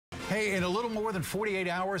Hey, in a little more than 48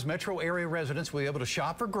 hours, metro area residents will be able to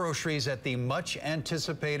shop for groceries at the much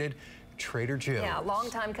anticipated Trader Joe's. Yeah, long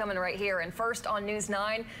time coming right here. And first on News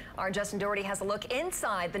 9, our Justin Doherty has a look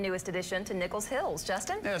inside the newest addition to Nichols Hills.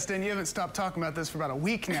 Justin? Yes, Dan, you haven't stopped talking about this for about a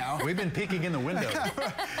week now. We've been peeking in the window.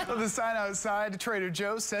 Well, the sign outside Trader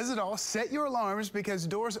Joe's says it all. Set your alarms because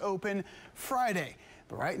doors open Friday.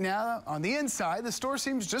 But right now, on the inside, the store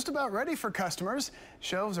seems just about ready for customers.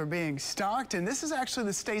 Shelves are being stocked, and this is actually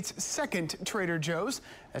the state's second Trader Joe's.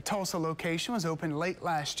 A Tulsa location was opened late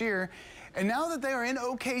last year. And now that they are in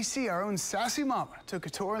OKC, our own Sassy Mama took a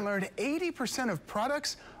tour and learned 80% of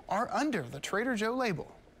products are under the Trader Joe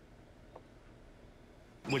label.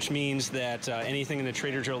 Which means that anything in the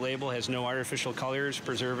Trader Joe label has no artificial colors,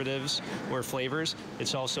 preservatives, or flavors.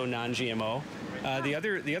 It's also non-GMO. The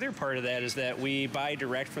other part of that is that we buy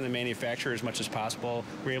direct from the manufacturer as much as possible.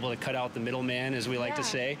 We're able to cut out the middleman, as we like to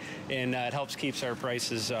say, and it helps keeps our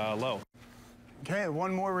prices low. Okay,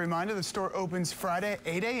 one more reminder, the store opens Friday at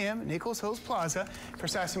 8 a.m. Nichols Hills Plaza. For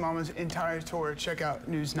Sassy Mama's entire tour, check out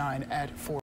News 9 at 4.